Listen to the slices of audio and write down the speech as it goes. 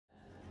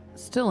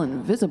still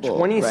invisible,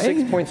 26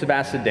 right? points of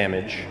acid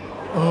damage.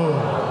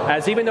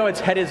 As even though its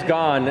head is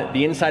gone,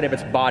 the inside of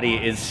its body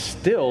is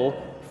still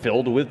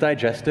filled with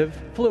digestive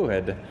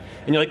fluid.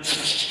 And you're like,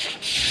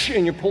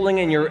 and you're pulling,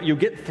 and you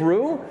get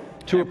through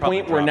to a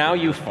point where now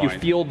you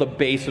feel the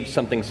base of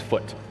something's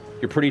foot.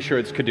 You're pretty sure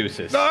it's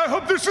Caduceus. I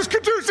hope this is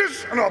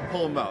Caduceus! And I'll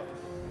pull him out.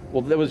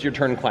 Well, that was your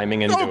turn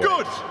climbing into it. Oh,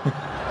 good!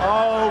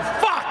 Oh,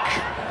 fuck!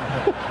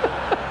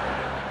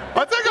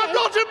 I think I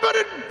got him, but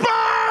it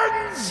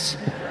burns!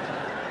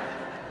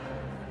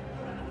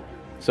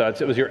 So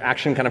it was your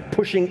action kind of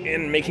pushing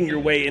in, making your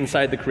way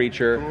inside the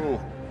creature.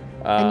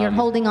 And you're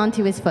holding on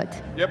to his foot.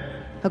 Yep.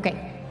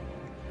 Okay.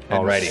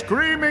 Alrighty.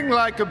 Screaming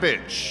like a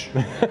bitch.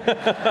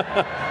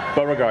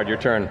 Beauregard, your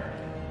turn.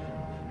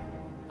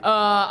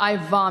 I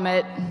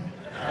vomit.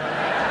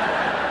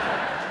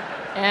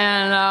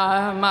 And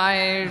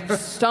I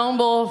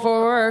stumble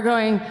forward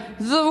going,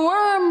 the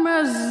worm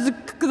is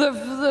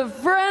the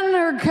friend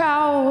or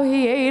cow,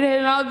 he ate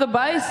it, not the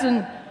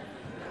bison.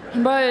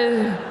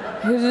 But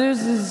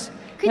this is,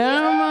 and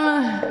I'm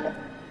gonna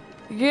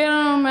get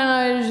him, and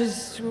I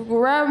just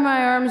grab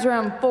my arms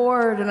around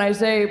Ford, and I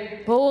say,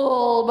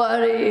 pull,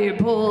 buddy,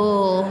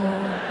 pull.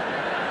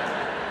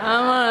 I'm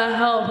gonna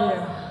help you.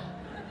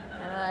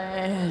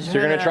 So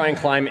you're gonna try and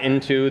climb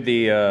into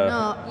the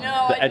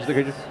edge of the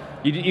creature?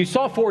 You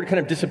saw Ford kind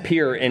of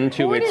disappear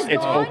into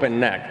its open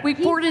neck. Wait,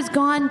 Ford is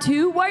gone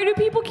too? Why do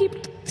people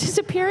keep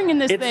disappearing in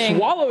this thing? It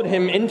swallowed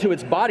him into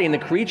its body, and the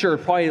creature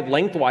probably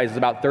lengthwise is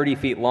about 30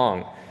 feet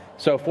long.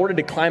 So Ford had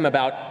to climb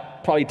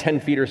about probably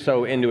 10 feet or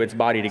so into its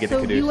body to get to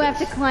Caduceus. So you have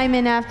to climb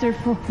in after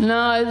Ford. No,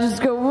 I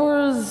just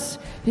go,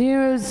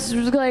 it's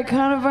like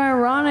kind of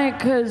ironic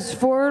because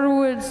Ford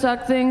would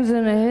suck things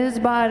into his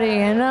body,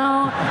 and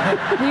now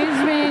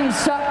he's being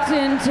sucked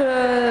into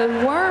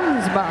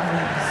worms'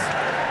 bodies.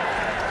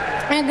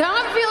 And it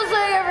kind of feels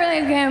like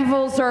everything came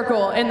full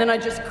circle, and then I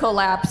just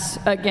collapse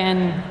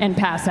again and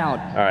pass out.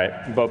 All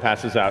right, Bo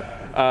passes out.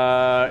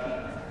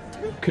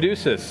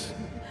 Caduceus,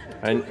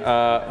 and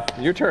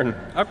your turn.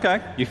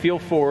 Okay. You feel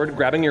Ford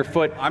grabbing your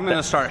foot. I'm going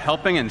to start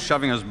helping and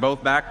shoving us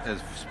both back,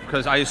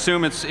 because I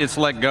assume it's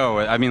let go.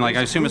 I mean, like,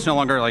 I assume it's no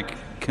longer, like,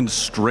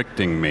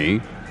 constricting me.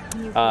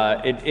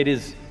 It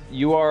is,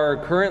 you are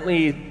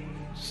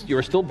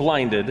still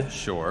blinded.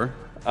 Sure.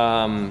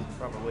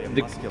 Probably a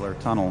muscular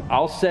tunnel.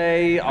 I'll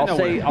say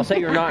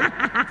you're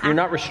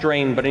not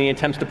restrained, but any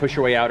attempts to push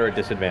your way out are at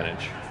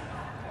disadvantage.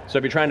 So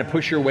if you're trying to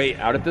push your way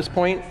out at this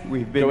point,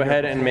 go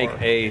ahead and make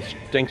a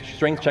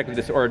strength check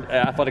with or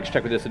athletics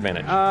check with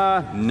disadvantage.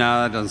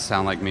 No, that doesn't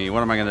sound like me.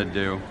 What am I gonna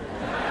do?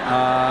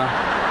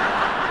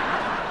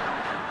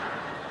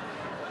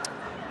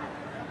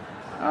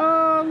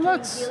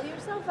 Let's. Heal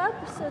yourself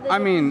up so that I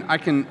mean, I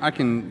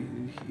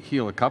can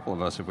heal a couple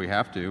of us if we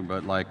have to,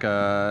 but like,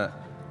 I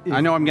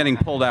know I'm getting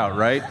pulled out,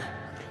 right?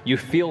 You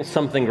feel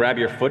something grab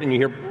your foot, and you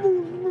hear.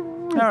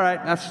 All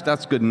right,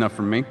 that's good enough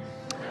for me.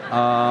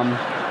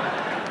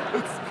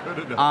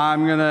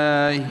 I'm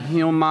gonna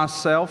heal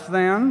myself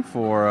then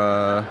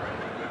for.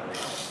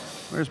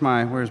 Where's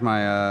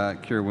my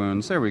cure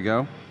wounds? There we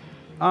go.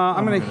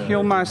 I'm gonna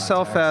heal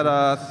myself at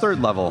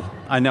 3rd level.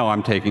 I know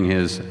I'm taking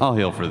his. I'll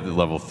heal for the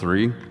level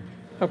 3.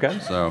 Okay.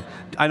 So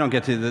I don't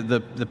get to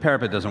the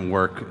parapet doesn't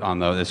work on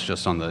the. It's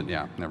just on the.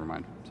 Yeah, never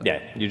mind. So.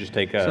 Yeah, you just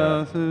take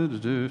So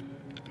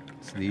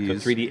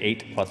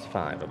 3d8 plus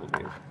 5, I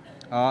believe.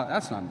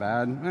 That's not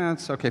bad.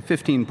 That's okay.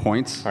 15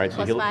 points. All right,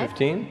 so you heal at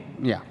 15.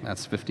 Yeah,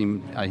 that's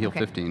 15. I heal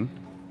 15.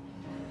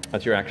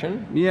 That's your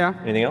action. Yeah.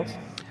 Anything else?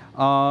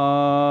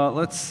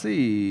 Let's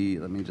see.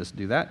 Let me just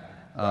do that.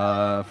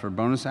 For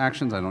bonus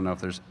actions, I don't know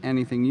if there's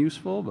anything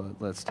useful, but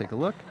let's take a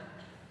look.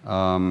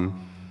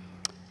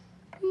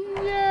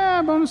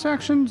 Yeah, bonus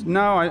actions.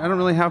 No, I don't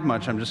really have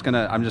much. I'm just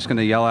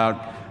gonna yell out.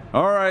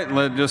 All right,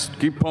 let's just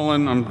keep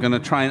pulling. I'm gonna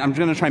try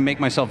and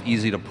make myself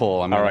easy to pull.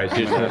 All right, so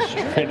you're just gonna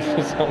straight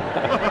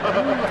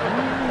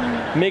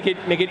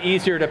make it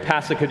easier to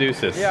pass a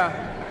Caduceus. Yeah.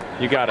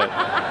 You got it.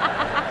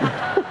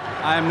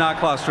 I am not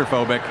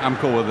claustrophobic. I'm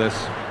cool with this.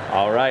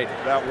 All right.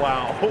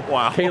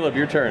 Wow. Caleb,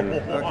 your turn.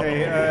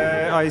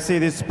 Okay, I see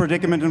this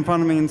predicament in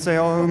front of me and say,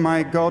 oh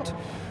my god,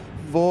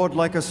 Vord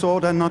like a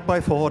sword and not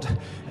by Ford.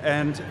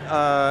 And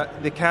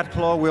the cat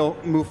claw will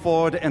move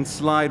forward and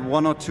slide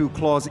 1 or 2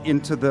 claws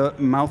into the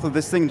mouth of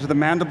this thing, into the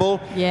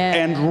mandible,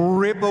 and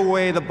rip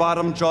away the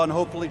bottom jaw and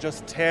hopefully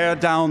just tear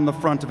down the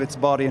front of its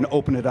body and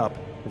open it up.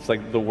 It's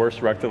like the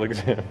worst rectal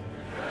exam.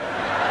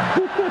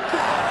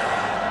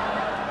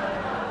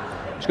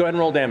 Just go ahead and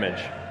roll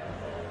damage.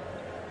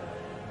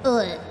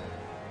 Ugh.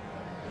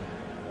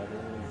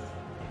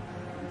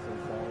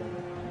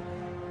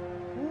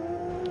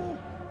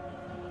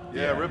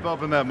 Yeah, rip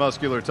open that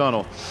muscular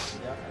tunnel.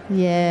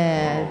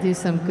 Yeah, do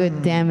some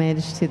good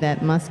damage to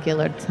that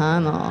muscular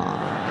tunnel.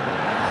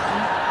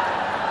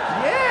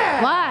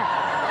 Yeah! What?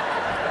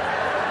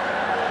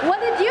 What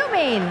did you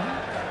mean?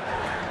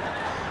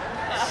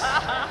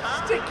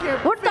 Stick your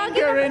We're talking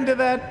finger into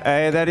that.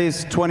 That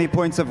is 20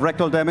 points of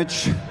rectal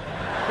damage.